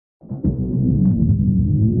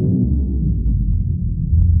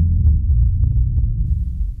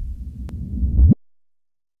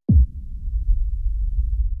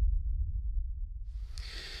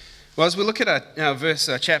Well, as we look at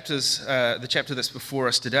our chapters, the chapter that's before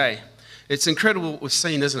us today, it's incredible what we've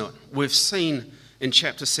seen, isn't it? We've seen in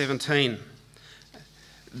chapter 17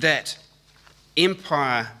 that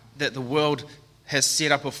empire that the world has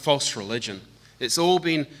set up of false religion. It's all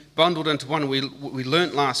been bundled into one. We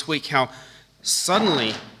learnt last week how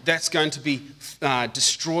suddenly that's going to be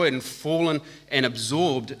destroyed and fallen and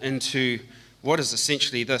absorbed into what is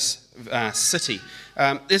essentially this city.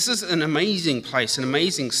 This is an amazing place, an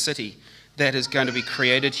amazing city that is going to be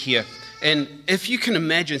created here. And if you can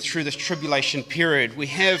imagine through this tribulation period, we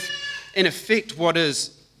have in effect what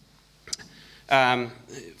is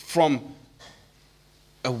from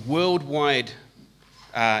a worldwide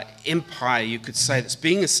empire, you could say, that's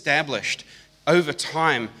being established over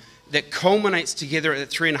time that culminates together at a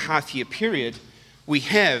 3.5-year period. We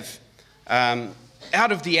have,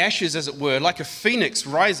 out of the ashes, as it were, like a phoenix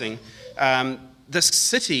rising, this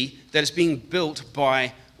city that is being built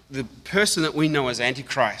by the person that we know as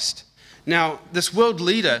Antichrist. Now, this world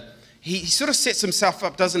leader, he sort of sets himself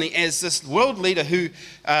up, doesn't he, as this world leader who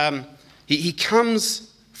he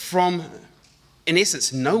comes from, in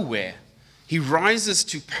essence, nowhere. He rises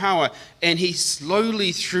to power, and he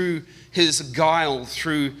slowly, through his guile,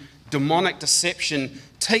 through demonic deception,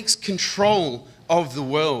 takes control of the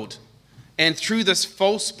world. And through this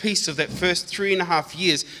false peace of that first 3.5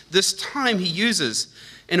 years, this time he uses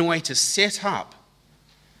in a way to set up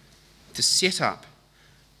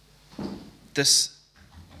this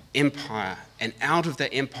empire, and out of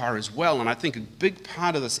that empire as well. And I think a big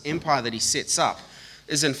part of this empire that he sets up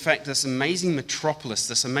is in fact this amazing metropolis,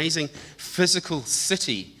 this amazing physical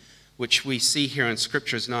city, which we see here in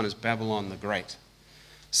Scripture is known as Babylon the Great.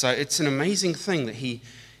 So it's an amazing thing that he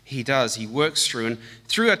does, he works through. And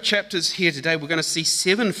through our chapters here today, we're going to see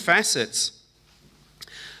 7 facets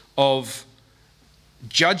of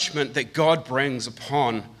judgment that God brings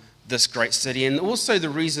upon this great city, and also the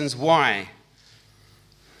reasons why.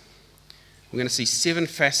 We're going to see 7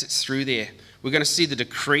 facets through there. We're going to see the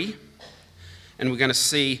decree, and we're going to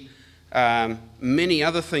see many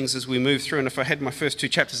other things as we move through. And if I had my first 2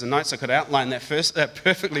 chapters of notes, I could outline that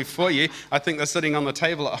perfectly for you. I think they're sitting on the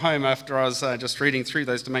table at home after I was just reading through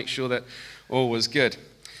those to make sure that all was good.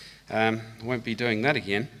 I won't be doing that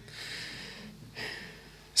again.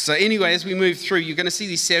 So anyway, as we move through, you're going to see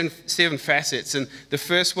these seven facets, and the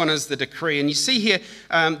first one is the decree. And you see here,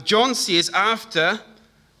 John says, after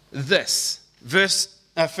this, first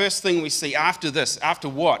thing we see, after this, after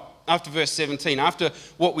what? After verse 17, after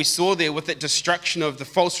what we saw there with that destruction of the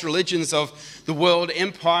false religions of the world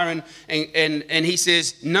empire, and he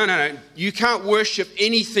says, no, you can't worship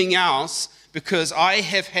anything else because I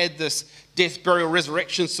have had this death, burial,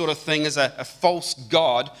 resurrection sort of thing as a false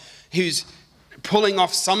god who's pulling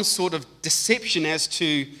off some sort of deception as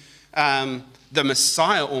to the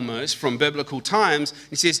Messiah almost from biblical times.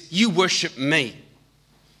 He says, you worship me.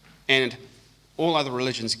 And all other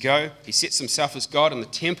religions go. He sets himself as God in the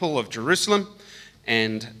temple of Jerusalem,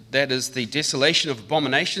 and that is the desolation of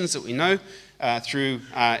abominations that we know through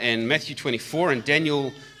in Matthew 24 and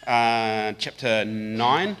Daniel chapter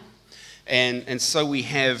 9. And so we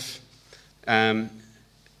have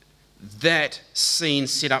that scene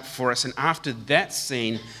set up for us. And after that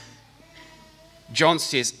scene, John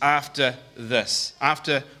says, after this,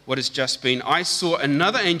 after what has just been, I saw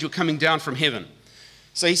another angel coming down from heaven.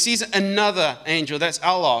 So he sees another angel, that's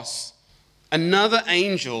allos, another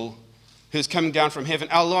angel who's coming down from heaven.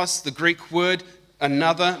 Allos, the Greek word,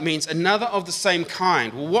 another, means another of the same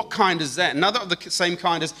kind. Well, what kind is that? Another of the same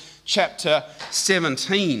kind is chapter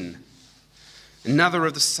 17. Another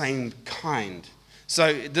of the same kind.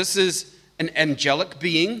 So this is an angelic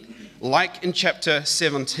being, like in chapter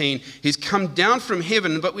 17. He's come down from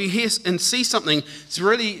heaven, but we hear and see something that's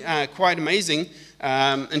really quite amazing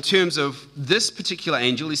in terms of this particular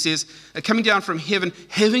angel. He says, coming down from heaven,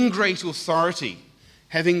 having great authority.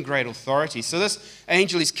 Having great authority. So this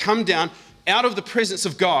angel has come down out of the presence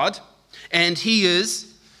of God, and he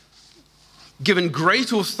is given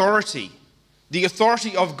great authority, the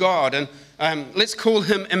authority of God. And let's call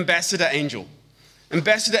him Ambassador Angel.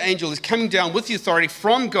 Ambassador Angel is coming down with the authority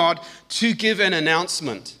from God to give an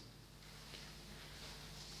announcement.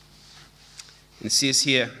 And it says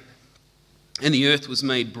here, and the earth was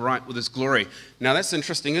made bright with his glory. Now that's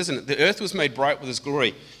interesting, isn't it? The earth was made bright with his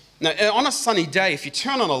glory. Now on a sunny day, if you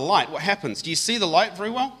turn on a light, what happens? Do you see the light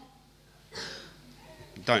very well?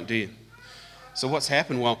 Don't, do you? So what's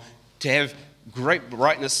happened? Well, to have great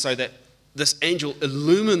brightness so that this angel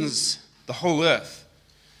illumines the whole earth,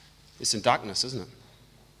 it's in darkness, isn't it?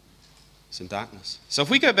 It's in darkness. So if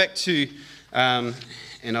we go back to, and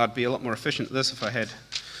I'd be a lot more efficient at this if I had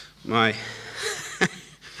my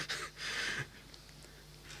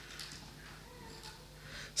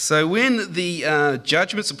So when the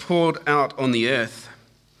judgments are poured out on the earth,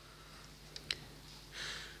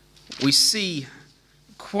 we see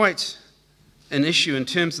quite an issue in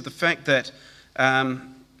terms of the fact that,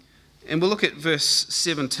 and we'll look at verse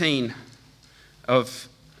 17 of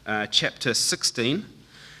chapter 16. It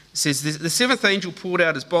says, the seventh angel poured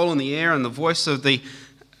out his bowl in the air, and the voice of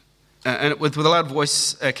and with a loud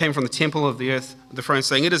voice came from the temple of the earth, the throne,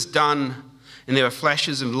 saying, "It is done." And there were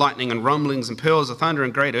flashes of lightning and rumblings and peals of thunder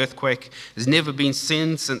and great earthquake has never been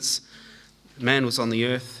seen since man was on the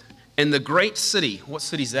earth. And the great city, what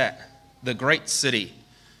city is that? The great city.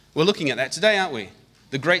 We're looking at that today, aren't we?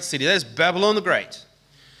 The great city. That is Babylon the Great.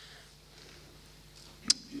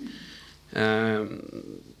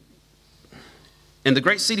 And the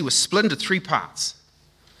great city was split into three parts.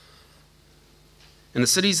 And the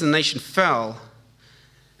cities of the nation fell.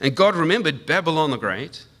 And God remembered Babylon the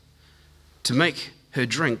Great to make her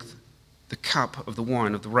drink the cup of the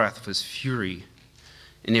wine of the wrath of his fury.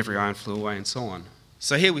 And every iron flew away, and so on.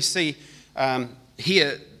 So here we see an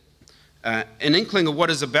inkling of what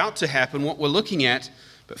is about to happen, what we're looking at.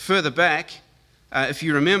 But further back, if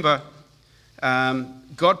you remember,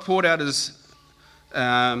 God poured out his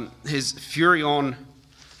fury on,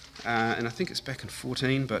 and I think it's back in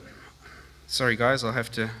 14, but sorry guys, I'll have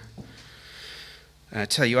to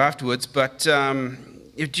tell you afterwards. But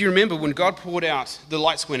do you remember when God poured out, the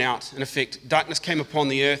lights went out, in effect, darkness came upon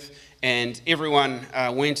the earth, and everyone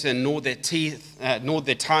went and gnawed their teeth, gnawed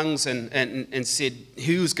their tongues, and said,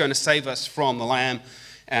 who's going to save us from the Lamb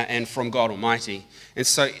and from God Almighty? And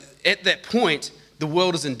so at that point, the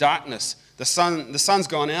world is in darkness. The sun's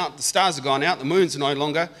gone out, the stars have gone out, the moon's no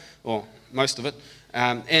longer, or most of it.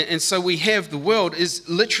 And so we have, the world is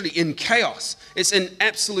literally in chaos. It's in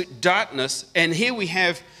absolute darkness, and here we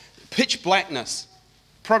have pitch blackness,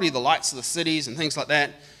 probably the lights of the cities and things like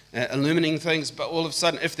that, illuminating things, but all of a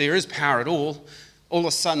sudden, if there is power at all of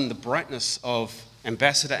a sudden the brightness of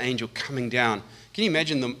Ambassador Angel coming down. Can you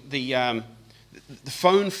imagine the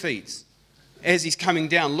phone feeds as he's coming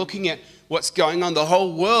down, looking at what's going on? The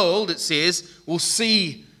whole world, it says, will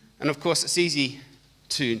see, and of course it's easy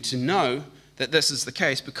to know that this is the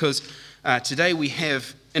case because today we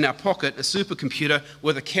have in our pocket a supercomputer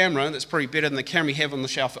with a camera that's probably better than the camera we have on the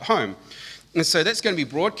shelf at home. And so that's going to be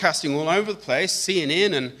broadcasting all over the place.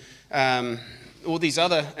 CNN and all these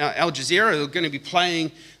other, Al Jazeera, are going to be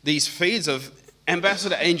playing these feeds of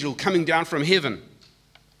Ambassador Angel coming down from heaven.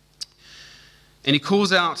 And he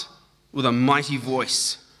calls out with a mighty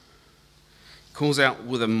voice. Calls out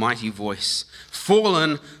with a mighty voice.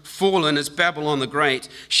 Fallen, fallen is Babylon the Great.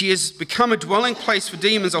 She has become a dwelling place for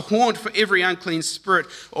demons, a haunt for every unclean spirit,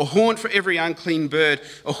 a haunt for every unclean bird,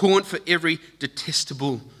 a haunt for every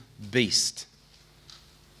detestable beast.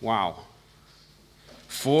 Wow.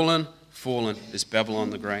 Fallen, fallen is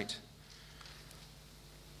Babylon the Great.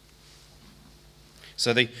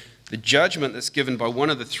 So the judgment that's given by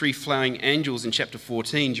one of the three flying angels in chapter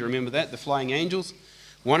 14, do you remember that? The flying angels?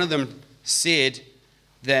 One of them said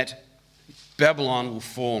that Babylon will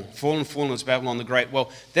fall. Fallen, fallen is Babylon the Great.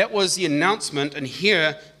 Well, that was the announcement, and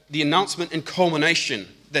here the announcement in culmination.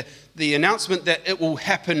 The announcement that it will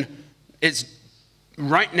happen is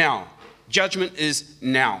right now. Judgment is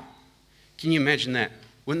now. Can you imagine that?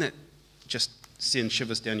 Wouldn't that just send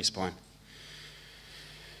shivers down your spine?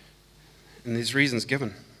 And there's reasons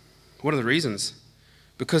given. What are the reasons?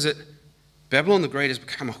 Because Babylon the Great has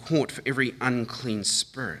become a haunt for every unclean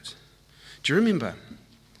spirit. Do you remember,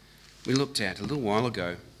 we looked at a little while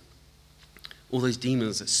ago, all those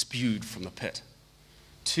demons that spewed from the pit.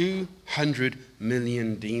 200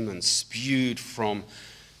 million demons spewed from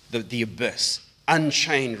the abyss.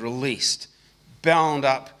 Unchained, released, bound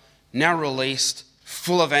up, now released,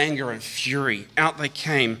 full of anger and fury. Out they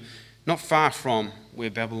came, not far from where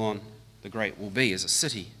Babylon the Great will be as a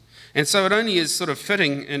city. And so it only is sort of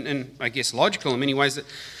fitting and I guess logical in many ways that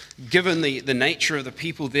given the nature of the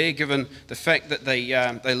people there, given the fact that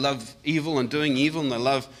they love evil and doing evil, and they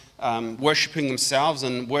love worshipping themselves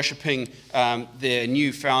and worshipping their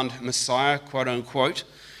newfound Messiah, quote unquote,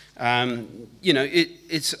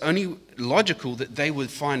 it's only logical that they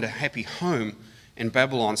would find a happy home in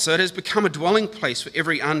Babylon. So it has become a dwelling place for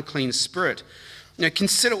every unclean spirit. Now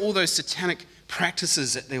consider all those satanic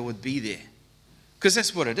practices that there would be there. Because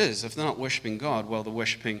that's what it is. If they're not worshipping God, well, they're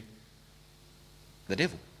worshipping the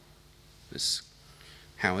devil. That's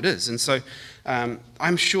how it is. And so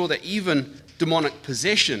I'm sure that even demonic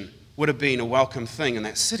possession would have been a welcome thing in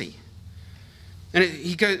that city. And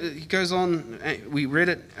he goes on, we read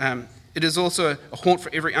it, it is also a haunt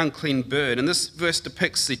for every unclean bird. And this verse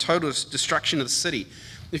depicts the total destruction of the city.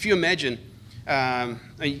 If you imagine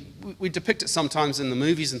we depict it sometimes in the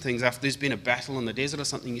movies and things. After there's been a battle in the desert or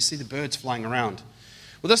something, you see the birds flying around.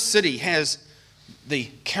 Well, this city has the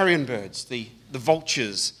carrion birds, the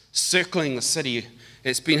vultures circling the city.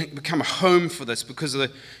 It's become a home for this because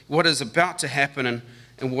of what is about to happen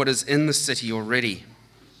and what is in the city already,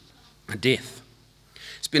 a death.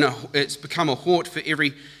 It's become a haunt for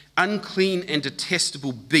every unclean and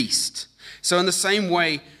detestable beast. So in the same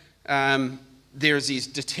way, there's these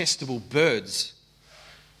detestable birds.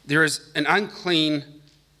 There is an unclean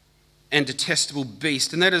and detestable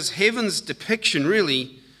beast, and that is heaven's depiction,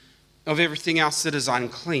 really, of everything else that is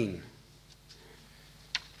unclean.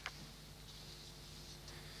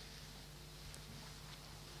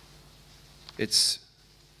 It's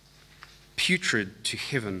putrid to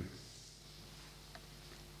heaven.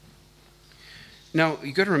 Now,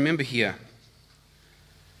 you've got to remember here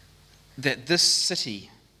that this city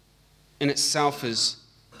in itself is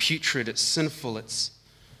putrid, it's sinful, it's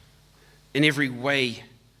in every way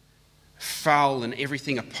foul and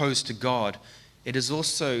everything opposed to God. It is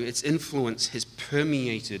also, its influence has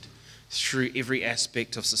permeated through every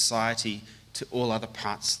aspect of society to all other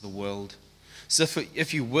parts of the world. So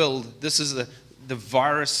if you will, this is the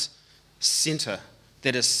virus center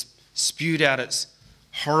that has spewed out its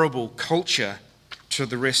horrible culture to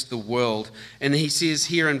the rest of the world. And he says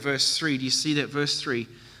here in verse 3, do you see that verse 3?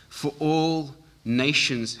 For all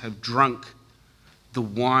nations have drunk the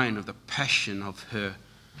wine of the passion of her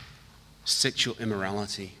sexual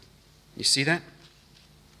immorality. You see that?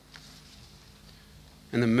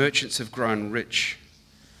 And the merchants have grown rich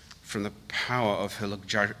from the power of her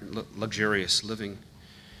luxurious living.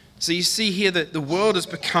 So you see here that the world has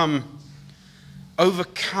become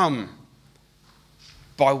overcome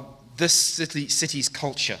by this city's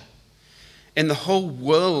culture. And the whole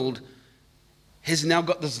world has now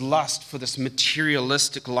got this lust for this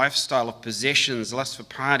materialistic lifestyle of possessions, lust for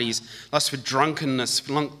parties, lust for drunkenness,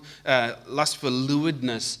 lust for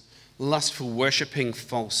lewdness, lust for worshipping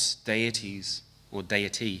false deities, or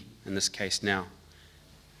deity in this case now.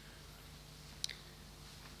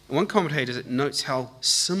 One commentator notes how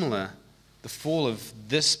similar the fall of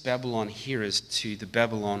this Babylon here is to the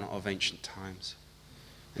Babylon of ancient times.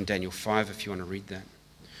 In Daniel 5, if you want to read that.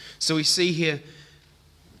 So we see here,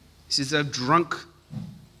 he says they've drunk,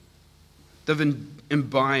 they've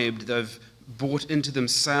imbibed, they've brought into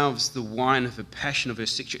themselves the wine of the passion of her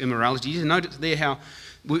sexual immorality. You notice there how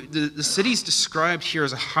the city's described here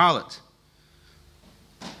as a harlot.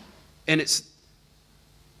 And it's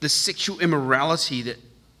the sexual immorality that,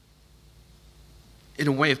 in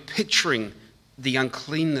a way of picturing the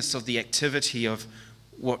uncleanness of the activity of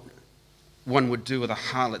what one would do with a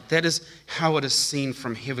harlot. That is how it is seen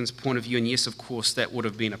from heaven's point of view. And yes, of course, that would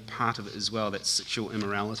have been a part of it as well. That sexual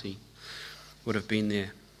immorality would have been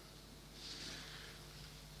there.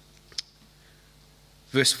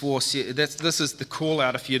 Verse 4, this is the call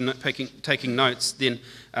out. If you're taking notes, then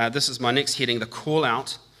this is my next heading, the call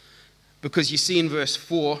out. Because you see in verse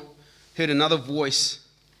 4, heard another voice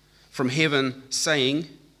from heaven saying,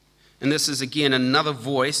 and this is again another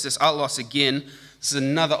voice, this allos again, this is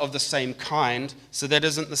another of the same kind. So that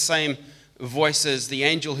isn't the same voice as the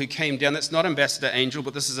angel who came down. That's not ambassador angel,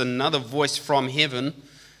 but this is another voice from heaven.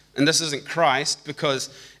 And this isn't Christ, because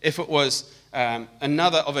if it was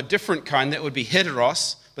another of a different kind, that would be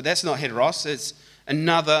heteros, but that's not heteros. It's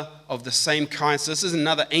another of the same kind. So this is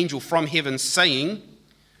another angel from heaven saying,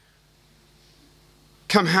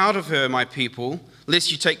 come out of her, my people,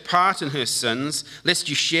 lest you take part in her sins, lest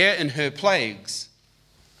you share in her plagues.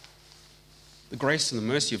 The grace and the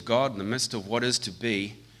mercy of God in the midst of what is to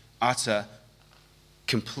be utter,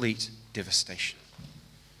 complete devastation.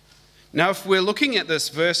 Now, if we're looking at this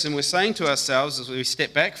verse and we're saying to ourselves, as we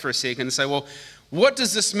step back for a second and say, well, what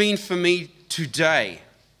does this mean for me today?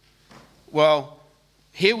 Well,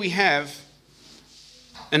 here we have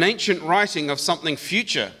an ancient writing of something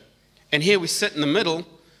future. And here we sit in the middle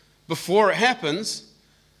before it happens,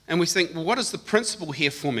 and we think, well, what is the principle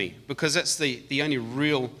here for me? Because that's the only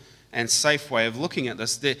real and safe way of looking at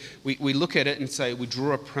this. We look at it and say, we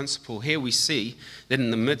draw a principle. Here we see that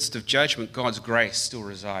in the midst of judgment, God's grace still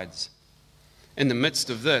resides. In the midst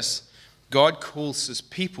of this, God calls his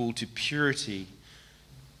people to purity.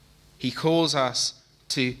 He calls us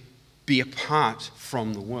to be apart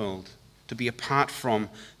from the world, to be apart from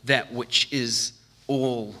that which is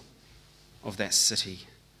all of that city.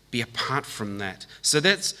 Be apart from that. So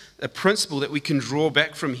that's a principle that we can draw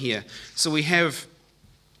back from here. So we have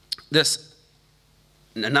this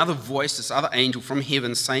another voice, this other angel from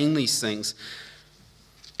heaven saying these things.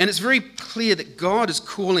 And it's very clear that God is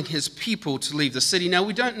calling his people to leave the city. Now,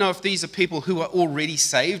 we don't know if these are people who are already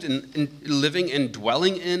saved and living and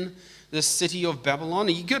dwelling in this city of Babylon.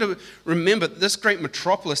 You've got to remember this great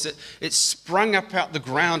metropolis, it sprung up out the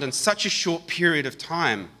ground in such a short period of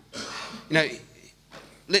time.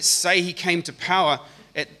 Let's say he came to power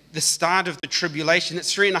at the start of the tribulation.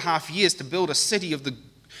 It's 3.5 years to build a city of the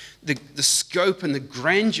scope and the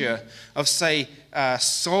grandeur of, say,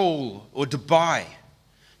 Seoul or Dubai.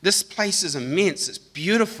 This place is immense. It's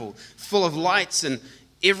beautiful, full of lights and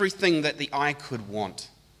everything that the eye could want.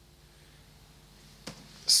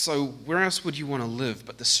 So where else would you want to live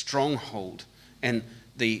but the stronghold and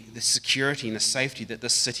the security and the safety that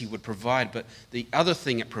this city would provide? But the other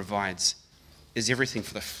thing it provides is everything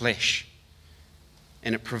for the flesh.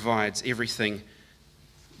 And it provides everything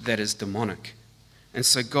that is demonic. And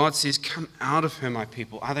so God says, come out of her, my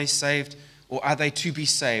people. Are they saved or are they to be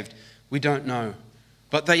saved? We don't know.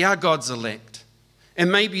 But they are God's elect.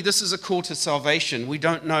 And maybe this is a call to salvation. We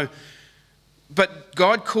don't know. But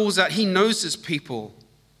God calls out, he knows his people.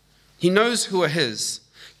 He knows who are his.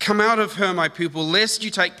 Come out of her, my people, lest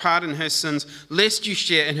you take part in her sins, lest you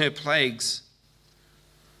share in her plagues.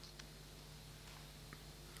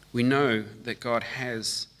 We know that God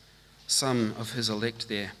has some of his elect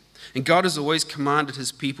there. And God has always commanded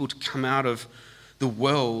his people to come out of the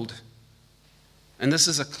world. And this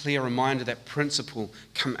is a clear reminder, that principle,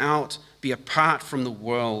 come out, be apart from the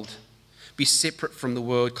world, be separate from the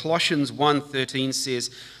world. Colossians 1:13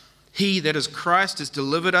 says, he that is Christ has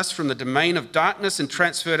delivered us from the domain of darkness and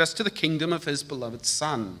transferred us to the kingdom of his beloved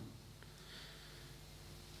Son.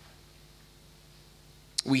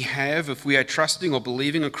 We have, if we are trusting or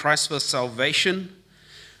believing in Christ for salvation,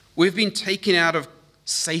 we've been taken out of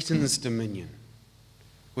Satan's dominion.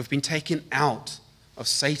 We've been taken out of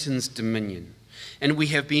Satan's dominion. And we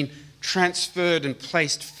have been transferred and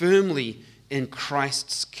placed firmly in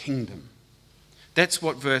Christ's kingdom. That's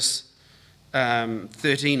what verse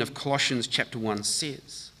 13 of Colossians chapter 1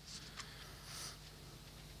 says.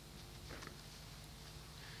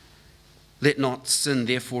 Let not sin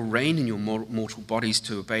therefore reign in your mortal bodies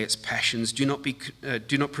to obey its passions. Do not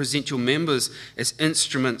present your members as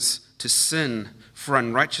instruments to sin for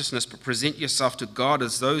unrighteousness, but present yourself to God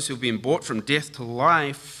as those who have been brought from death to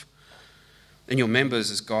life, and your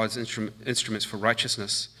members as God's instruments for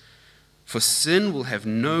righteousness. For sin will have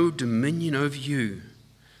no dominion over you,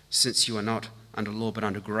 since you are not under law but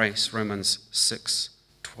under grace. Romans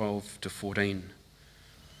 6:12-14.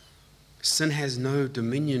 Sin has no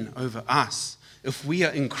dominion over us if we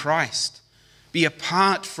are in Christ. Be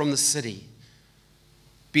apart from the city.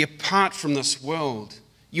 Be apart from this world.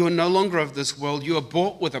 You are no longer of this world. You are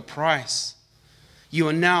bought with a price. You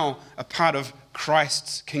are now a part of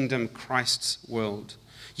Christ's kingdom, Christ's world.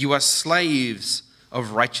 You are slaves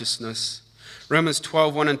of righteousness. Romans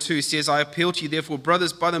 12:1-2 says, I appeal to you, therefore,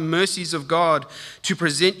 brothers, by the mercies of God, to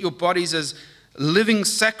present your bodies as living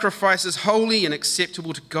sacrifices, holy and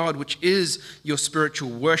acceptable to God, which is your spiritual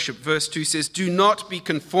worship. Verse 2 says, do not be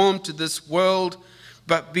conformed to this world,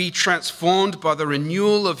 but be transformed by the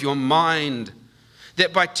renewal of your mind,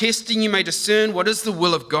 that by testing you may discern what is the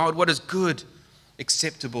will of God, what is good,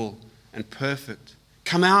 acceptable, and perfect.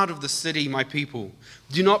 Come out of the city, my people.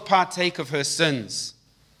 Do not partake of her sins,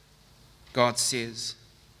 God says.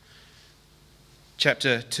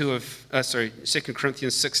 Chapter 2 of 2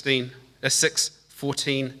 Corinthians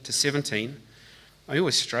 6:14-17. I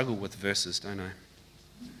always struggle with verses, don't I?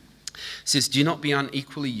 It says, do not be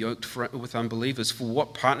unequally yoked with unbelievers, for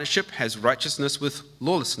what partnership has righteousness with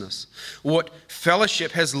lawlessness? What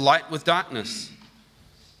fellowship has light with darkness?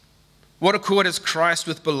 What accord has Christ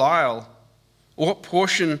with Belial? Or what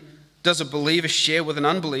portion does a believer share with an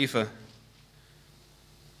unbeliever?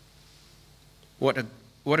 What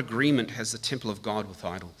agreement has the temple of God with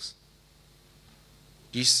idols?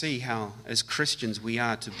 Do you see how, as Christians, we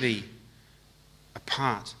are to be a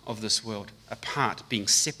part of this world? A part, being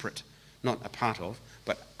separate, not a part of,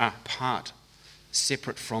 but a part,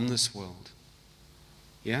 separate from this world.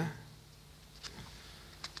 Yeah?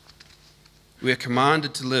 We are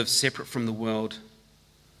commanded to live separate from the world.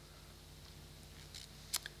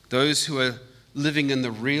 Those who are living in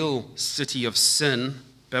the real city of sin,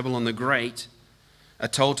 Babylon the Great, are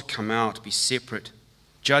told to come out, be separate.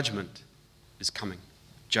 Judgment is coming.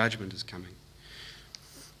 Judgment is coming.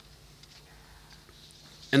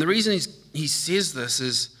 And the reason he says this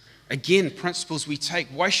is, again, principles we take.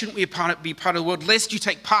 Why shouldn't we be part of the world? Lest you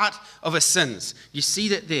take part of her sins. You see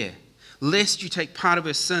that there. Lest you take part of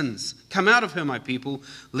her sins. Come out of her, my people,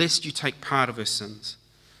 lest you take part of her sins.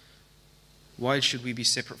 Why should we be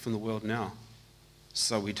separate from the world now?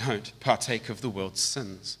 so we don't partake of the world's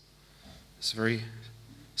sins. It's very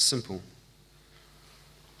simple.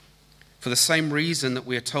 For the same reason that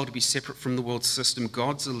we are told to be separate from the world system,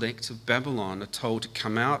 God's elect of Babylon are told to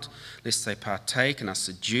come out lest they partake and are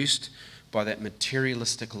seduced by that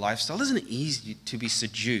materialistic lifestyle. Isn't it easy to be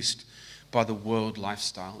seduced by the world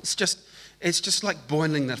lifestyle? It's just like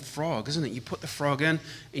boiling that frog, isn't it? You put the frog in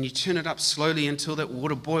and you turn it up slowly until that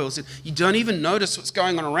water boils. You don't even notice what's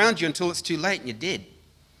going on around you until it's too late and you're dead.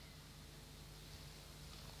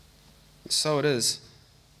 And so it is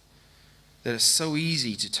that it's so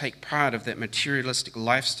easy to take part of that materialistic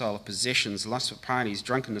lifestyle of possessions, lust for parties,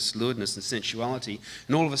 drunkenness, lewdness, and sensuality,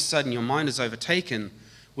 and all of a sudden your mind is overtaken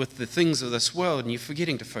with the things of this world and you're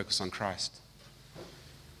forgetting to focus on Christ.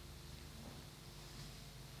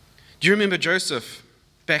 Do you remember Joseph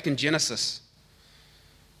back in Genesis?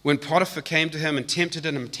 When Potiphar came to him and tempted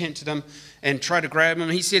him and tried to grab him,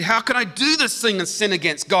 he said, "How can I do this thing and sin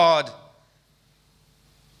against God?"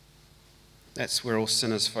 That's where all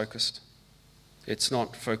sin is focused. It's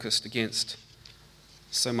not focused against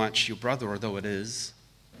so much your brother, although it is.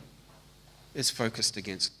 It's focused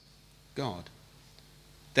against God.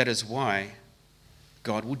 That is why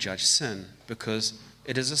God will judge sin, because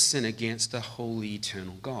it is a sin against the holy,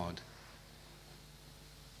 eternal God.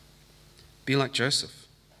 Be like Joseph.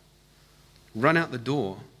 Run out the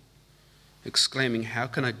door, exclaiming, "How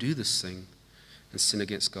can I do this thing and sin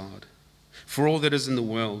against God?" For all that is in the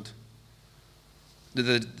world,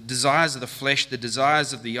 the desires of the flesh, the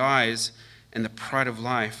desires of the eyes, and the pride of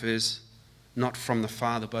life is not from the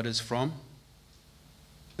Father, but is from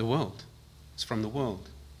the world. It's from the world.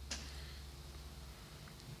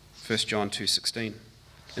 1 John 2:16.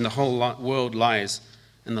 And the whole world lies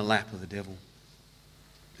in the lap of the devil.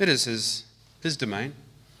 It is his domain.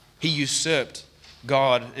 He usurped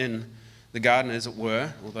God in the garden, as it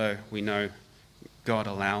were, although we know God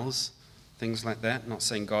allows things like that. Not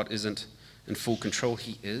saying God isn't in full control,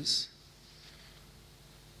 he is.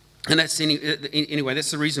 And anyway,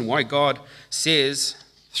 that's the reason why God says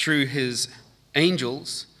through his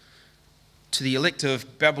angels to the elect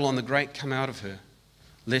of Babylon the Great, "Come out of her,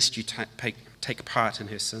 lest you take part in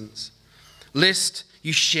her sins, lest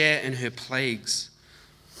you share in her plagues."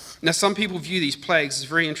 Now, some people view these plagues, it's a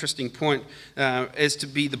very interesting point, as to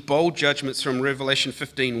be the bold judgments from Revelation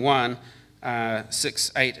 15:1,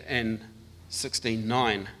 6:8, and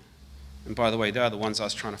 16:9. And by the way, they are the ones I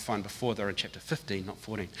was trying to find before. They're in chapter 15, not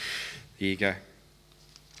 14. There you go.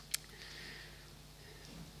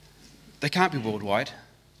 They can't be worldwide.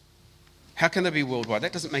 How can they be worldwide?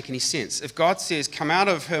 That doesn't make any sense. If God says, "Come out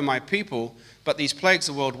of her, my people," but these plagues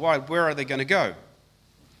are worldwide, where are they going to go?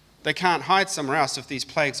 They can't hide somewhere else if these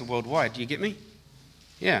plagues are worldwide. Do you get me?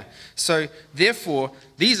 Yeah. So, therefore,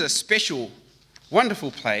 these are special,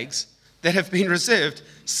 wonderful plagues that have been reserved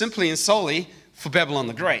simply and solely for Babylon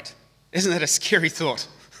the Great. Isn't that a scary thought?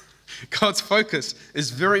 God's focus is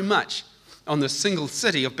very much on the single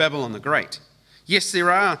city of Babylon the Great. Yes,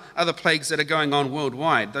 there are other plagues that are going on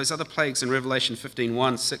worldwide. Those other plagues in Revelation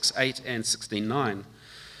 15:1, 6, 8, and 16:9.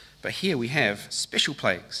 But here we have special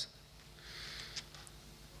plagues.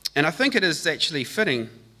 And I think it is actually fitting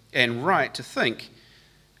and right to think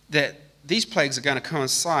that these plagues are going to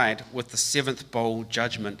coincide with the seventh bowl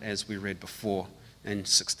judgment, as we read before in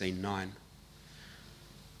 16:9.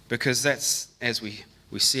 Because that's, as we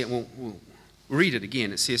see it, we'll read it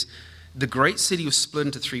again. It says, "The great city was split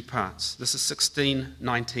into three parts." This is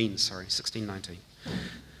 16:19.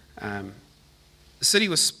 The city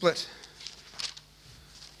was split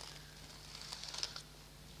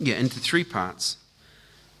into three parts.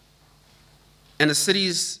 And the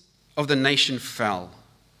cities of the nation fell.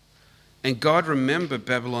 And God remembered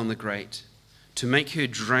Babylon the Great to make her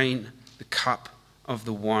drain the cup of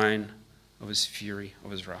the wine of his fury, of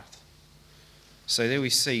his wrath. So there we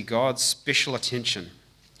see God's special attention.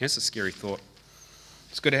 That's a scary thought.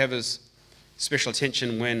 It's good to have his special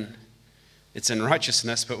attention when it's in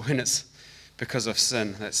righteousness, but when it's because of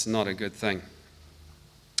sin, that's not a good thing.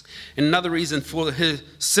 And another reason for his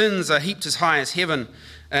sins are heaped as high as heaven.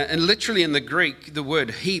 And literally in the Greek, the word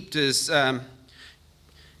heaped is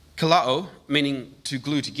kalao, meaning to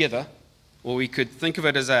glue together. Or we could think of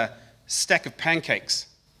it as a stack of pancakes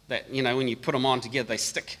that, when you put them on together, they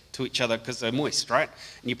stick to each other because they're moist, right?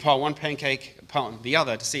 And you pile one pancake upon the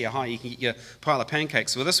other to see how high you can get your pile of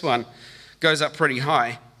pancakes. Well, this one goes up pretty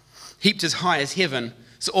high, heaped as high as heaven.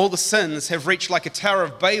 So all the sins have reached like a Tower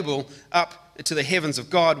of Babel up to the heavens of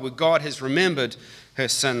God, where God has remembered her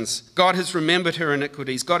sins. God has remembered her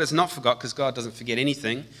iniquities. God has not forgot, because God doesn't forget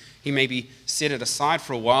anything. He maybe set it aside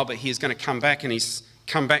for a while, but he is going to come back, and he's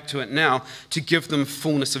come back to it now to give them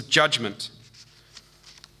fullness of judgment.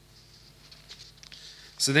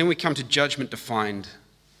 So then we come to judgment defined.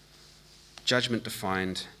 Judgment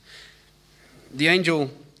defined. The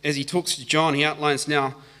angel, as he talks to John, he outlines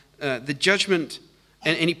now the judgment,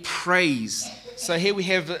 and he prays. So here we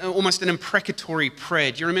have almost an imprecatory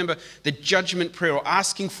prayer. Do you remember the judgment prayer, or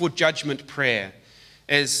asking for judgment prayer?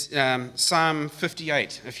 As Psalm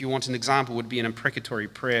 58, if you want an example, would be an imprecatory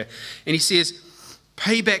prayer. And he says,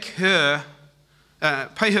 pay her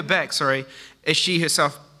back, as she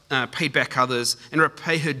herself paid back others, and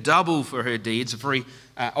repay her double for her deeds. A very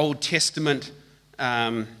Old Testament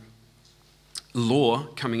law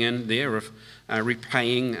coming in there of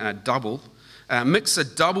repaying double. Mix a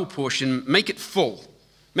double portion, make it full,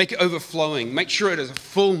 make it overflowing, make sure it is a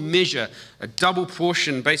full measure. A double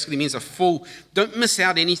portion basically means a full, don't miss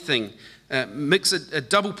out anything. Mix a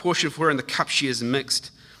double portion for her in the cup she has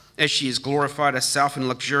mixed, as she has glorified herself in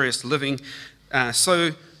luxurious living.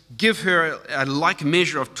 So give her a like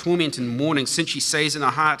measure of torment and mourning, since she says in her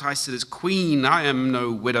heart, I sit as queen, I am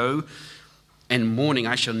no widow, and mourning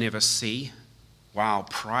I shall never see. Wow,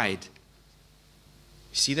 pride.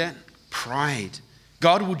 You see that? Pride.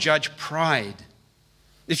 God will judge pride.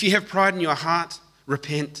 If you have pride in your heart,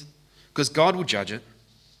 repent, because God will judge it.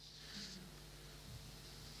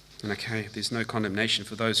 And okay, there's no condemnation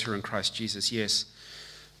for those who are in Christ Jesus, yes.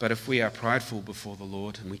 But if we are prideful before the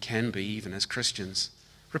Lord, and we can be even as Christians,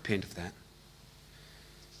 repent of that.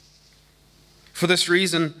 For this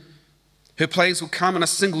reason, her plagues will come in a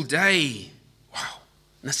single day. Wow,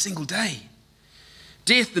 in a single day.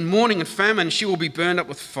 Death and mourning and famine, she will be burned up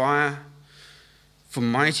with fire. For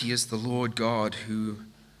mighty is the Lord God who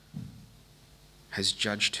has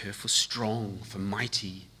judged her. For strong, for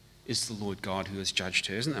mighty is the Lord God who has judged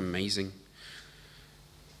her. Isn't that amazing?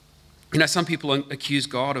 You know, some people accuse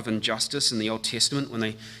God of injustice in the Old Testament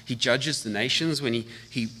when he judges the nations, when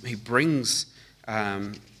he brings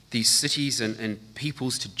these cities and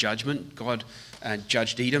peoples to judgment. God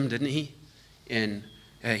judged Edom, didn't he? And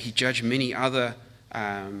he judged many other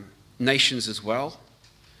nations as well.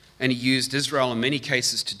 And he used Israel in many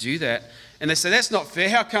cases to do that. And they say, that's not fair.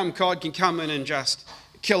 How come God can come in and just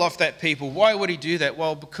kill off that people? Why would he do that?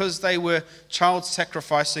 Well, because they were child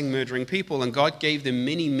sacrificing, murdering people, and God gave them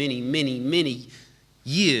many, many, many, many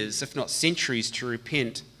years, if not centuries, to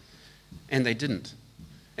repent, and they didn't.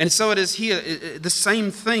 And so it is here, the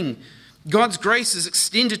same thing. God's grace is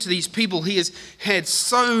extended to these people. He has had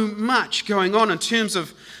so much going on in terms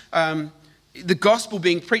of the gospel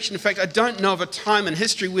being preached. In fact, I don't know of a time in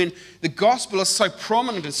history when the gospel is so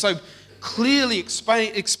prominent and so clearly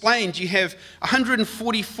explained. You have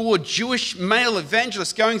 144 Jewish male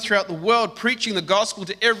evangelists going throughout the world preaching the gospel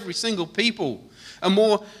to every single people.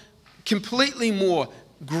 A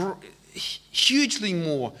hugely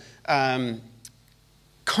more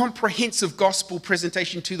comprehensive gospel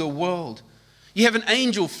presentation to the world. You have an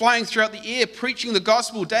angel flying throughout the air preaching the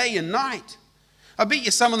gospel day and night. I bet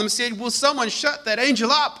you some of them said, will someone shut that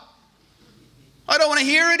angel up? I don't want to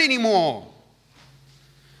hear it anymore.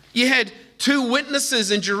 You had 2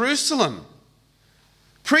 witnesses in Jerusalem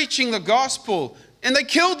preaching the gospel, and they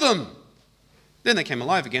killed them. Then they came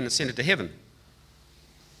alive again and sent it to heaven.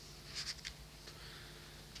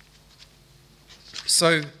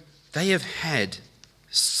 So they have had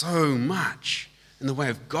so much in the way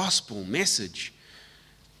of gospel message.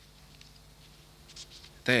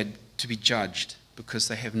 They had to be judged because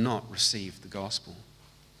they have not received the gospel.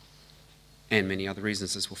 And many other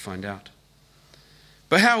reasons, as we'll find out.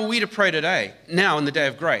 But how are we to pray today, now in the day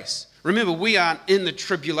of grace? Remember, we aren't in the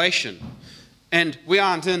tribulation, and we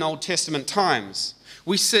aren't in Old Testament times.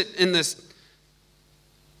 We sit in this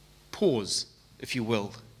pause, if you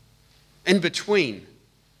will, in between.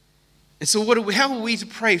 And so how are we to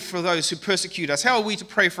pray for those who persecute us? How are we to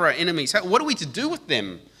pray for our enemies? What are we to do with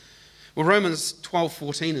them? Well, Romans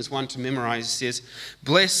 12:14 is one to memorize. It says,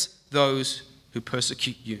 bless those who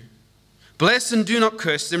persecute you. Bless and do not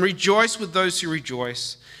curse them. Rejoice with those who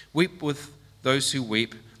rejoice. Weep with those who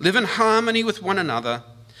weep. Live in harmony with one another.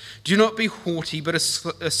 Do not be haughty, but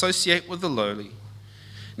associate with the lowly.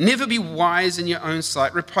 Never be wise in your own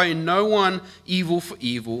sight. Repay no one evil for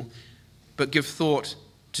evil, but give thought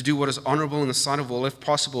to do what is honorable in the sight of all, if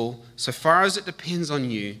possible, so far as it depends on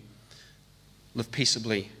you. Live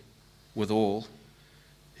peaceably with all.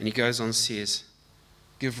 And he goes on and says,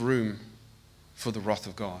 give room for the wrath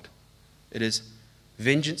of God. It is,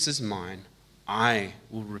 vengeance is mine, I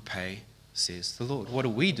will repay, says the Lord. What do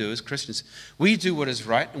we do as Christians? We do what is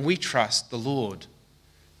right, and we trust the Lord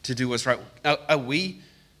to do what's right. Are we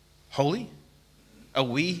holy? Are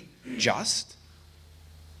we just?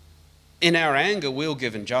 In our anger, we'll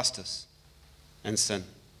give injustice and sin.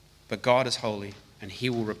 But God is holy, and he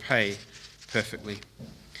will repay perfectly.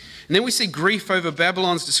 And then we see grief over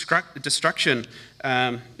Babylon's destruction.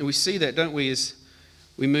 And we see that, don't we, as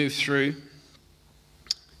we move through.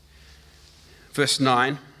 Verse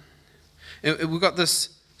 9. And we've got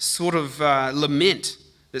this sort of lament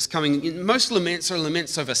that's coming. Most laments are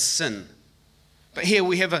laments over sin. But here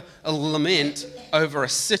we have a lament over a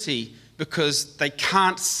city because they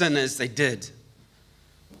can't sin as they did.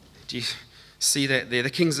 Do you see that there? The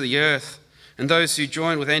kings of the earth and those who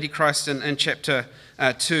join with Antichrist in chapter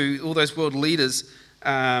 2, all those world leaders,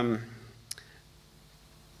 that's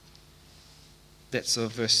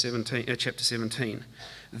verse 17, chapter 17,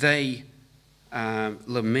 they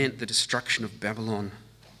lament the destruction of Babylon.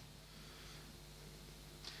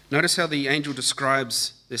 Notice how the angel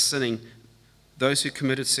describes their sinning, those who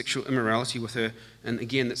committed sexual immorality with her. And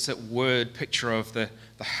again, that's that word picture of the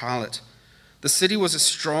harlot. The city was a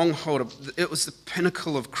stronghold. It was the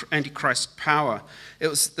pinnacle of Antichrist's power. It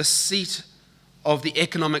was the seat of the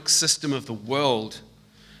economic system of the world.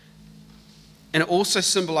 And it also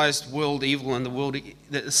symbolized world evil and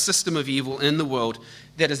the system of evil in the world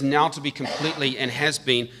that is now to be completely, and has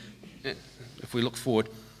been, if we look forward,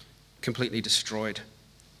 completely destroyed.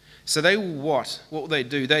 So they will what? What will they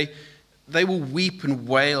do? They will weep and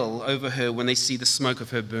wail over her when they see the smoke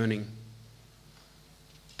of her burning.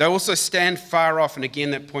 They also stand far off, and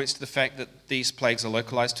again that points to the fact that these plagues are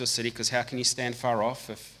localized to a city, because how can you stand far off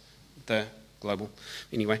if the global?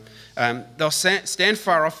 Anyway, they'll stand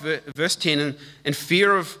far off, verse 10, in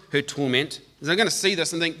fear of her torment. They're going to see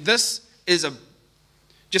this and think, this is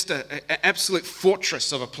just an absolute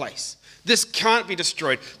fortress of a place. This can't be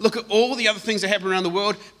destroyed. Look at all the other things that happen around the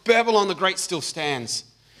world. Babylon the Great still stands.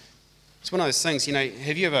 It's one of those things,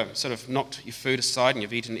 have you ever sort of knocked your food aside and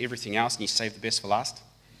you've eaten everything else and you saved the best for last?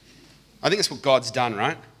 I think that's what God's done,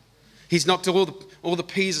 right? He's knocked all the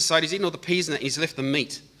peas aside. He's eaten all the peas and he's left the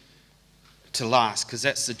meat to last, because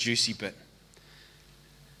that's the juicy bit.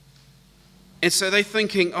 And so they're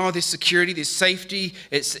thinking, oh, there's security, there's safety,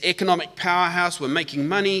 it's the economic powerhouse, we're making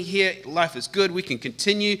money here, life is good, we can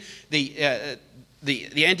continue. The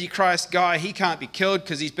Antichrist guy, he can't be killed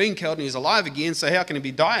because he's been killed and he's alive again, so how can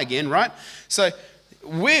he die again, right? So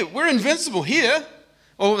we're invincible here.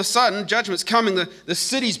 All of a sudden, judgment's coming, the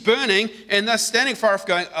city's burning, and they're standing far off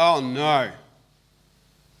going, oh no.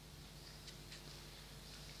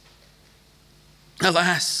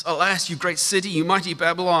 Alas, alas, you great city, you mighty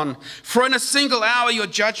Babylon, for in a single hour your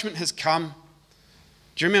judgment has come.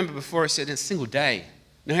 Do you remember before I said in a single day?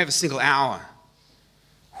 Now have a single hour.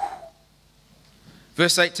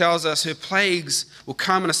 Verse 8 tells us her plagues will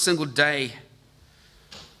come in a single day.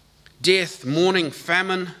 Death, mourning,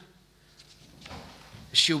 famine.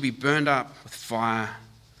 She'll be burned up with fire.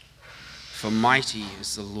 For mighty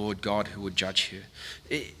is the Lord God who will judge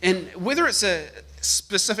her. And whether it's a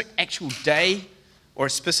specific actual day or a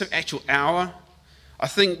specific actual hour, I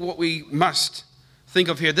think what we must think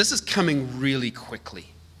of here, this is coming really quickly.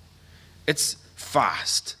 It's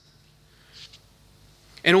fast.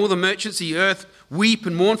 And all the merchants of the earth weep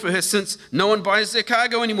and mourn for her, since no one buys their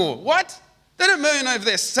cargo anymore. What? They don't mourn over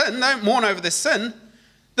their sin. They don't mourn over their sin.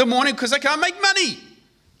 They're mourning because they can't make money.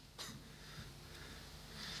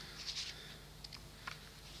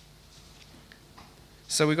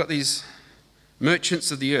 So we've got these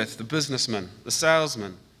merchants of the earth, the businessmen, the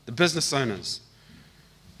salesmen, the business owners.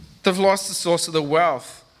 They've lost the source of their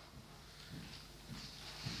wealth.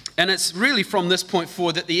 And it's really from this point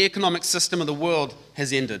forward that the economic system of the world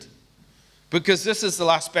has ended. Because this is the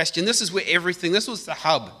last bastion. This is where everything, this was the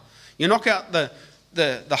hub. You knock out the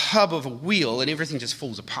hub of a wheel and everything just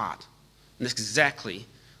falls apart. And that's exactly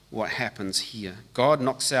what happens here. God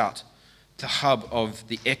knocks out the hub of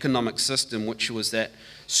the economic system, which was that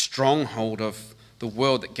stronghold of the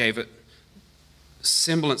world that gave it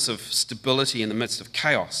semblance of stability in the midst of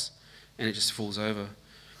chaos, and it just falls over.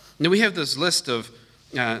 Now we have this list of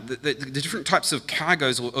the different types of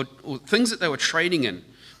cargoes or things that they were trading in.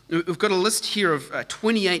 We've got a list here of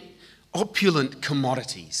 28 opulent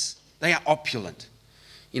commodities. They are opulent.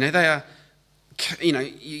 They are,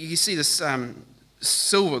 you see this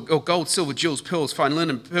silver or gold, silver, jewels, pearls, fine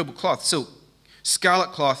linen, purple cloth, silk,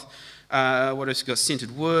 scarlet cloth, what else? You've got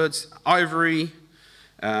scented woods, ivory,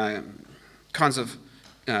 kinds of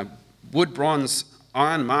wood, bronze,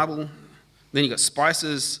 iron, marble. Then you've got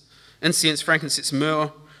spices, incense, frankincense,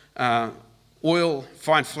 myrrh, oil,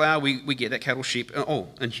 fine flour. We get that, cattle, sheep,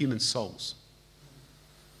 and human souls.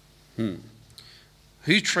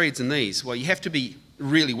 Who trades in these? Well, you have to be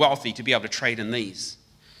really wealthy to be able to trade in these.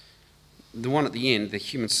 The one at the end, the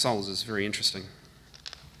human souls, is very interesting.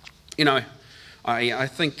 I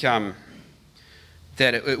think that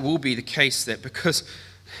it will be the case that because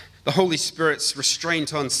The Holy Spirit's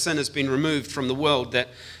restraint on sin has been removed from the world, that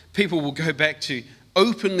people will go back to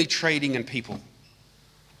openly trading in people.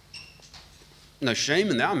 No shame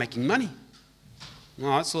in that, I'm making money.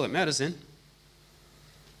 Well, that's all that matters then.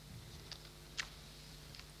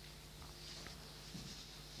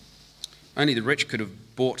 Only the rich could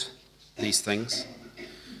have bought these things.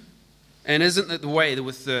 And isn't that the way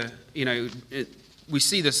with the, we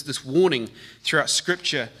see this warning throughout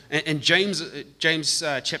Scripture. And James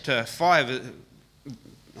chapter 5,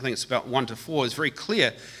 I think it's about 1 to 4, is very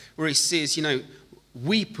clear, where he says,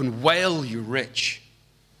 weep and wail, you rich.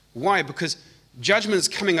 Why? Because judgment is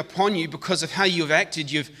coming upon you because of how you have acted.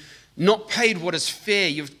 You've not paid what is fair.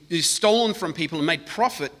 You've stolen from people and made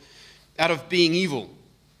profit out of being evil.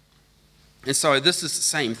 And so this is the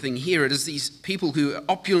same thing here. It is these people who are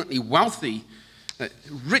opulently wealthy,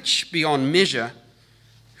 rich beyond measure,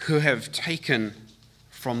 who have taken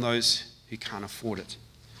from those who can't afford it.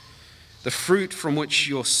 The fruit from which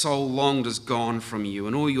your soul longed is gone from you,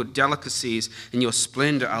 and all your delicacies and your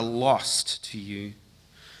splendor are lost to you,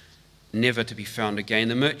 never to be found again.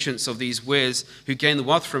 The merchants of these wares who gain the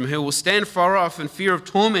wealth from her will stand far off in fear of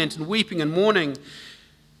torment and weeping and mourning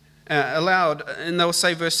aloud, and they'll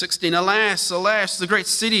say, verse 16, alas, alas, the great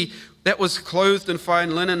city that was clothed in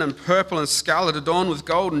fine linen and purple and scarlet, adorned with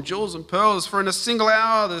gold and jewels and pearls, for in a single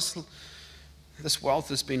hour this wealth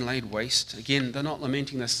has been laid waste. Again, they're not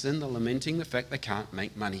lamenting their sin, they're lamenting the fact they can't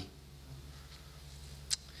make money.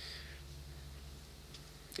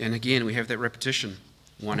 And again, we have that repetition,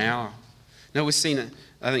 1 hour. Now we've seen it,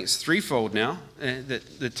 I think it's threefold now,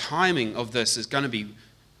 that the timing of this is going to be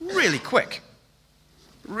really quick.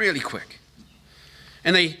 Really quick.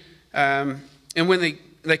 And when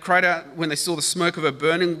they cried out when they saw the smoke of her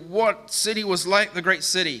burning, what city was like the great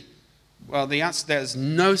city? Well, the answer to that is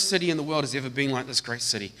no city in the world has ever been like this great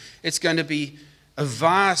city. It's going to be a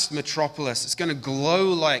vast metropolis. It's going to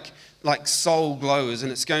glow like Seoul glows,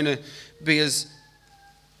 and it's going to be as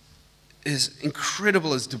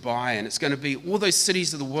incredible as Dubai, and it's going to be all those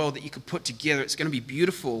cities of the world that you could put together. It's going to be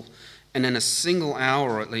beautiful, and in a single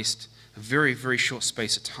hour, or at least a very, very short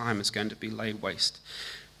space of time, is going to be laid waste.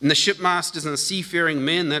 And the shipmasters and the seafaring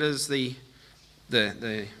men, that is the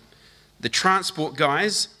transport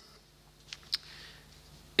guys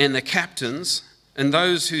and the captains and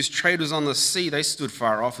those whose trade was on the sea, they stood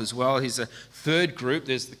far off as well. Here's a third group.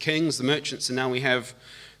 There's the kings, the merchants, and now we have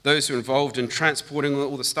those who are involved in transporting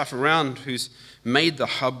all the stuff around, who's made the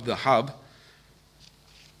hub the hub.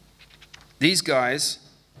 These guys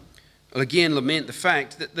will again lament the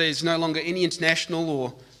fact that there's no longer any international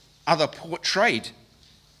or other port trade.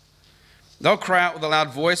 They'll cry out with a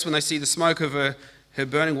loud voice when they see the smoke of her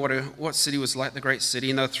burning water. What city was like the great city?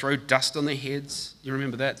 And they'll throw dust on their heads. You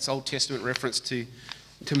remember that? It's Old Testament reference to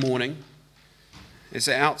mourning. It's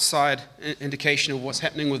an outside indication of what's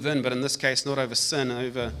happening within, but in this case, not over sin,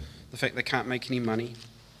 over the fact they can't make any money.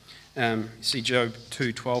 You see Job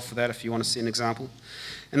 2:12 for that if you want to see an example.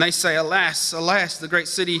 And they say, alas, alas, the great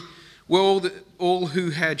city, where all who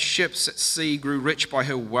had ships at sea grew rich by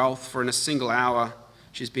her wealth, for in a single hour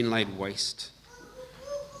she's been laid waste.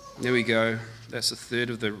 There we go. That's a third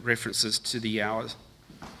of the references to the hours.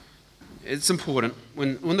 It's important.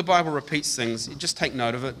 When the Bible repeats things, you just take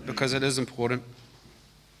note of it because it is important.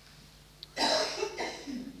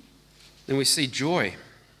 Then we see joy.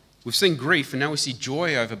 We've seen grief, and now we see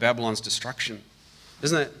joy over Babylon's destruction.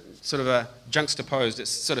 Isn't it sort of a juxtaposed? It's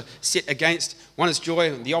sort of set against, one is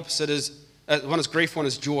joy, and the opposite is, one is grief, one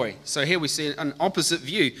is joy. So here we see an opposite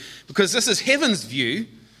view, because this is heaven's view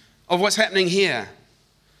of what's happening here.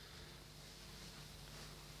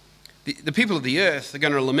 The people of the earth are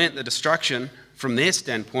going to lament the destruction from their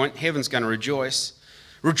standpoint. Heaven's going to rejoice.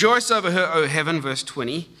 Rejoice over her, O heaven, verse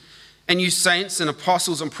 20. And you saints and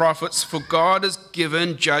apostles and prophets, for God has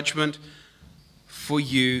given judgment for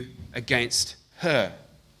you against her.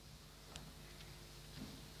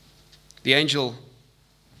 The angel,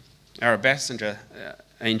 our ambassador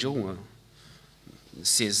angel,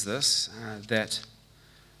 says this, that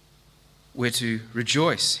we're to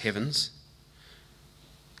rejoice, heavens,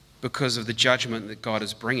 because of the judgment that God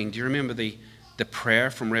is bringing. Do you remember the prayer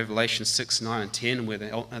from Revelation 6, 9, and 10, where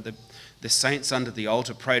the saints under the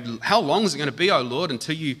altar prayed, how long is it going to be, O Lord,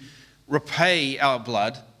 until you repay our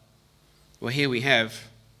blood? Well, here we have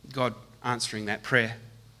God answering that prayer.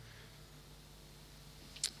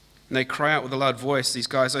 And they cry out with a loud voice, these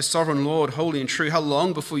guys, O sovereign Lord, holy and true, how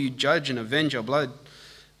long before you judge and avenge our blood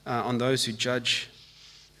on those who judge,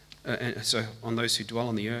 on those who dwell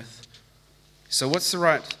on the earth? So what's the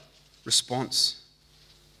right response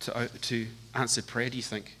to answered prayer, do you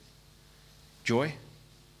think? Joy?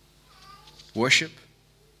 Worship?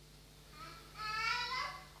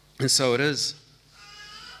 And so it is.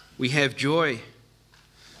 We have joy.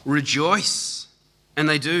 Rejoice. And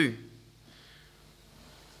they do.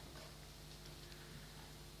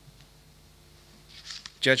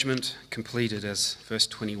 Judgment completed, as verse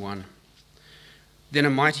 21. Then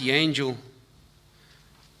a mighty angel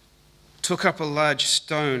took up a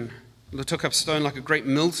stone like a great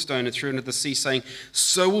millstone and threw it into the sea, saying,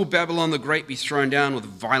 "So will Babylon the Great be thrown down with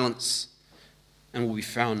violence and will be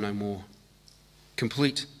found no more."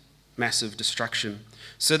 Complete, massive destruction.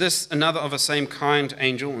 So this, another of the same kind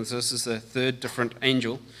angel, and this is the third different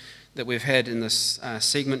angel that we've had in this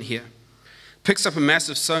segment here, picks up a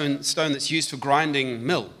massive stone that's used for grinding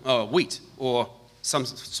wheat or some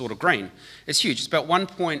sort of grain. It's huge. It's about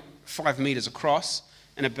 1.5 meters across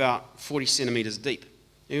and about 40 centimeters deep.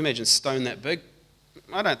 You imagine stone that big?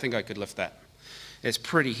 I don't think I could lift that. It's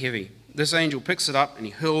pretty heavy. This angel picks it up and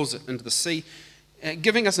he hurls it into the sea,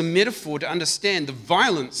 giving us a metaphor to understand the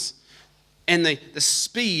violence and the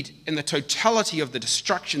speed and the totality of the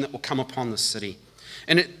destruction that will come upon the city.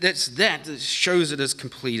 And that shows it is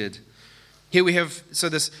completed. Here we have, so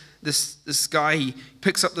this guy, he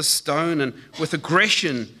picks up the stone and with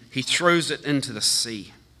aggression, he throws it into the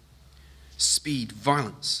sea. Speed,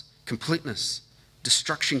 violence, completeness,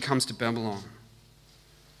 destruction comes to Babylon.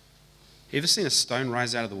 You ever seen a stone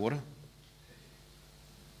rise out of the water?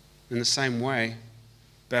 In the same way,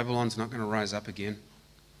 Babylon's not going to rise up again.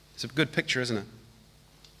 It's a good picture, isn't it?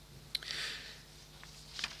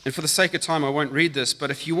 And for the sake of time, I won't read this,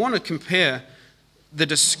 but if you want to compare the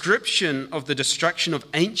description of the destruction of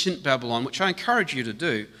ancient Babylon, which I encourage you to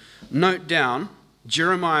do, note down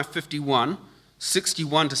Jeremiah 51,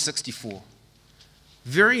 61 to 64.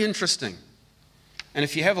 Very interesting. And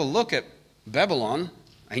if you have a look at Babylon,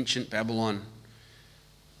 ancient Babylon,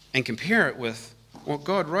 and compare it with what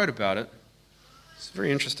God wrote about it, it's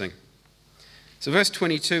very interesting. So verse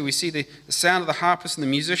 22, we see the sound of the harpists and the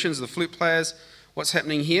musicians, the flute players. What's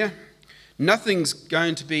happening here? Nothing's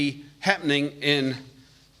going to be happening in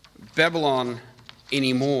Babylon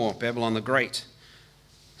anymore, Babylon the Great.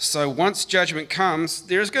 So once judgment comes,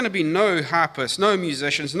 there's going to be no harpists, no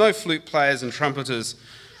musicians, no flute players and trumpeters.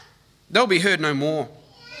 They'll be heard no more.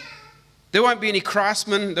 There won't be any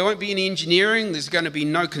craftsmen, there won't be any engineering, there's going to be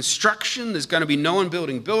no construction, there's going to be no one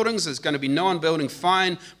building buildings, there's going to be no one building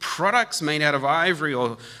fine products made out of ivory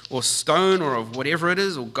or stone or of whatever it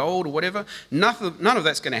is, or gold or whatever. None of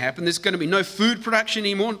that's going to happen. There's going to be no food production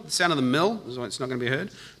anymore. The sound of the mill is why it's not going to be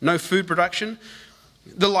heard. No food production.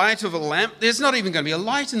 The light of a lamp, there's not even going to be a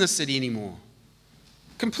light in the city anymore.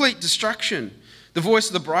 Complete destruction. The voice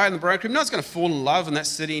of the bride and the bridegroom, no one's going to fall in love in that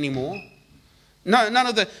city anymore. No, none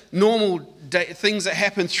of the normal things that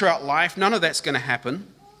happen throughout life, none of that's going to happen.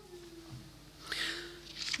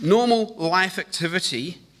 Normal life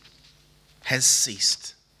activity has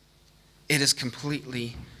ceased. It is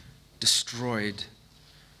completely destroyed.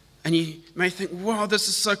 And you may think, wow, this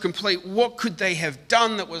is so complete. What could they have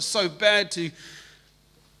done that was so bad to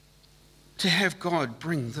have God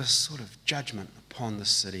bring this sort of judgment upon the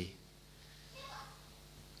city?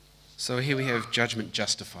 So here we have judgment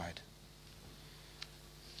justified.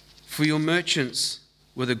 For your merchants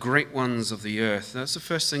were the great ones of the earth. That's the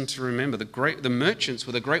first thing to remember. The merchants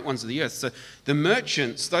were the great ones of the earth. So the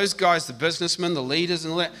merchants, those guys, the businessmen, the leaders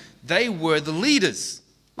and all that, they were the leaders.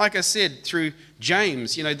 Like I said, through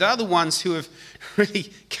James, they're the ones who have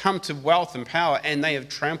really come to wealth and power, and they have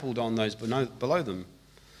trampled on those below them.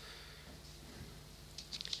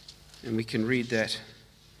 And we can read that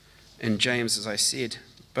in James, as I said.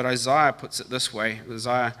 But Isaiah puts it this way,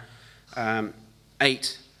 Isaiah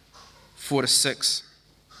 8, 4 to 6.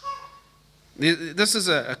 This is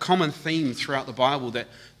a common theme throughout the Bible, that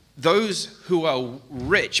those who are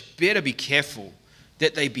rich better be careful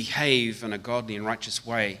that they behave in a godly and righteous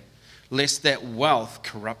way, lest that wealth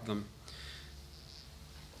corrupt them.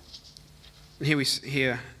 And here we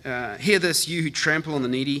hear this, you who trample on the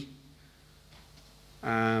needy.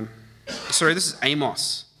 This is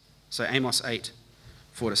Amos. So Amos 8,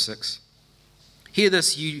 4 to 6. Hear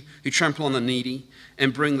this, you who trample on the needy,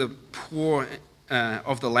 and bring the poor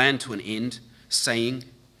of the land to an end, saying,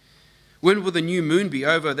 when will the new moon be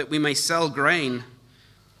over, that we may sell grain,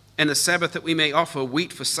 and the Sabbath, that we may offer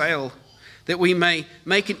wheat for sale, that we may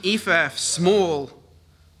make an ephah small,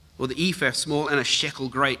 or the ephah small, and a shekel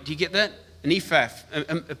great? Do you get that? An ephah,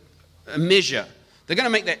 a measure. They're going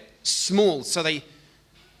to make that small, so they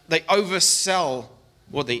oversell,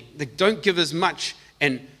 or they don't give as much,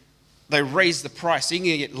 and they raise the price. So you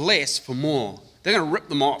can get less for more. They're going to rip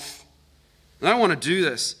them off. They don't want to do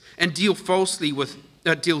this and deal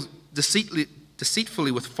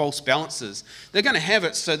deceitfully with false balances. They're going to have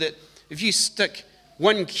it so that if you stick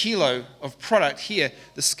 1 kilo of product here,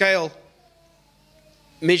 the scale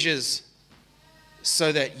measures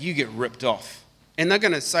so that you get ripped off. And they're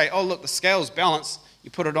going to say, oh, look, the scale's balanced. You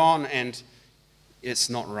put it on and it's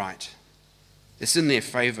not right. It's in their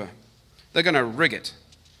favor. They're going to rig it.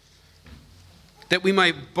 That we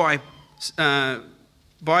may buy the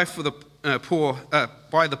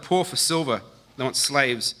poor for silver. They want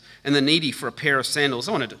slaves. And the needy for a pair of sandals.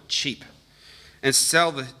 I wanted it cheap. And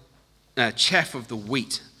sell the chaff of the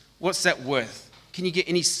wheat. What's that worth? Can you get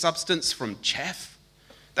any substance from chaff?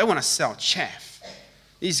 They want to sell chaff.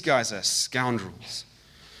 These guys are scoundrels.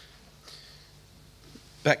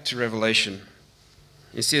 Back to Revelation.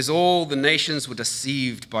 It says, all the nations were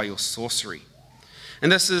deceived by your sorcery.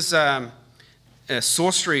 And this is,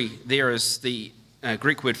 sorcery there is the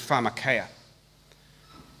Greek word pharmakeia.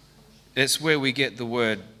 It's where we get the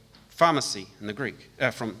word pharmacy in the Greek,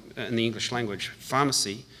 in the English language.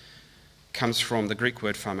 Pharmacy comes from the Greek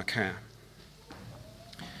word pharmakeia.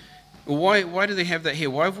 Why do they have that here?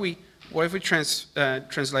 Why have we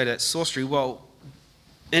translated it sorcery? Well,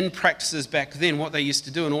 in practices back then, what they used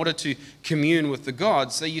to do in order to commune with the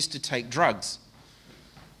gods, they used to take drugs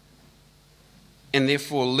and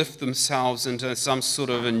therefore lift themselves into some sort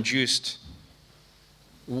of induced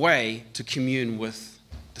way to commune with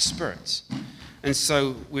the spirits. And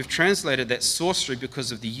so we've translated that sorcery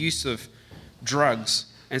because of the use of drugs.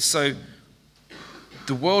 And so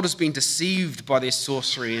the world has been deceived by their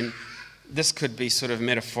sorcery, and this could be sort of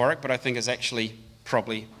metaphoric, but I think is actually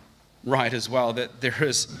probably right as well, that there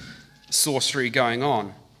is sorcery going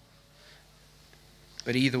on.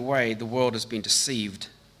 But either way, the world has been deceived.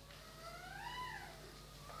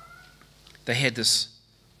 They had this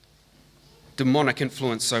demonic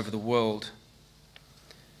influence over the world.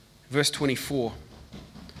 Verse 24,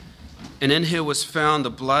 and in her was found the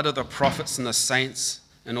blood of the prophets and the saints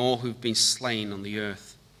and all who've been slain on the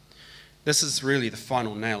earth. This is really the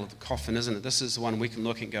final nail of the coffin, isn't it? This is the one we can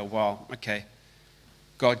look and go, wow, okay,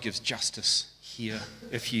 God gives justice here.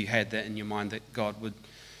 If you had that in your mind that God would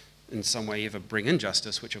in some way ever bring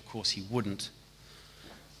injustice, which of course he wouldn't.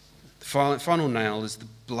 The final nail is the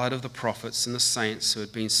blood of the prophets and the saints who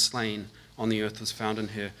had been slain on the earth was found in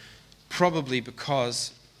her. Probably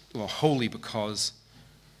because, well, wholly because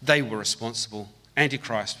they were responsible.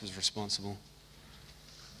 Antichrist was responsible.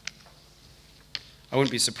 I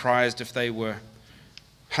wouldn't be surprised if they were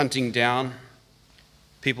hunting down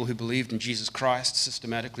people who believed in Jesus Christ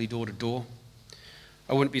systematically door to door.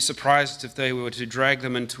 I wouldn't be surprised if they were to drag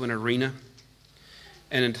them into an arena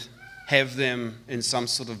and have them in some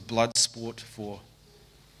sort of blood sport for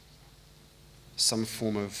some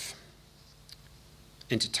form of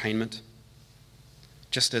entertainment,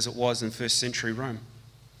 just as it was in first century Rome.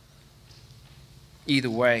 Either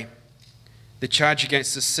way, the charge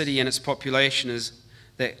against the city and its population is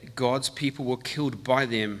that God's people were killed by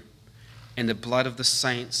them, and the blood of the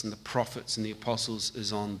saints and the prophets and the apostles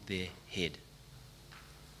is on their head.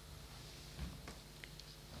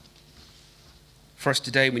 For us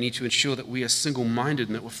today, we need to ensure that we are single-minded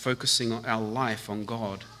and that we're focusing our life on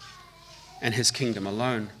God and his kingdom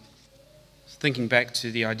alone. Thinking back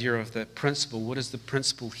to the idea of the principle, what is the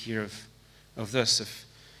principle here of this? If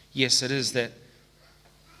yes, it is that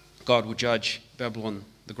God will judge Babylon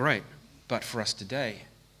the Great, but for us today,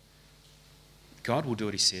 God will do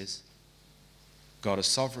what he says. God is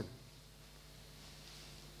sovereign.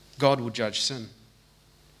 God will judge sin.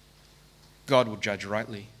 God will judge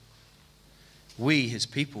rightly. We, his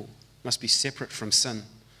people, must be separate from sin,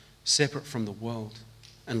 separate from the world,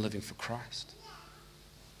 and living for Christ.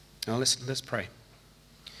 Now let's pray.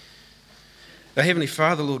 Our Heavenly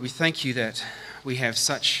Father, Lord, we thank you that we have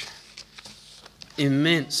such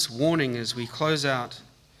immense warning as we close out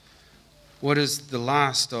what is the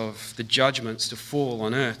last of the judgments to fall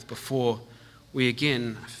on earth before we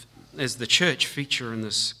again, as the church, feature in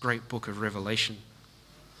this great book of Revelation.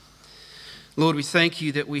 Lord, we thank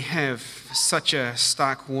you that we have such a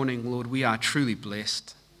stark warning, Lord. We are truly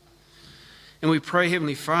blessed. And we pray,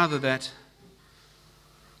 Heavenly Father, that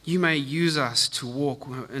you may use us to walk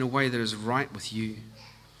in a way that is right with you.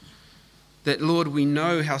 That, Lord, we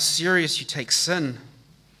know how serious you take sin.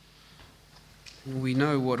 And we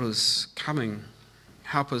know what is coming.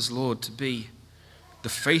 Help us, Lord, to be the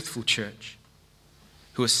faithful church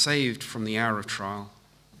who are saved from the hour of trial.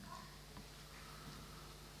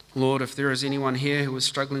 Lord, if there is anyone here who is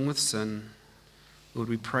struggling with sin, Lord,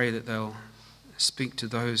 we pray that they'll speak to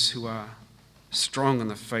those who are strong in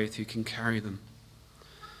the faith, who can carry them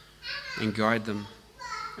and guide them.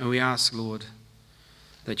 And we ask, Lord,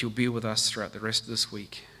 that you'll be with us throughout the rest of this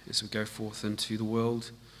week as we go forth into the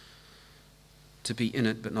world to be in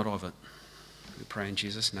it but not of it. We pray in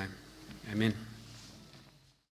Jesus' name. Amen.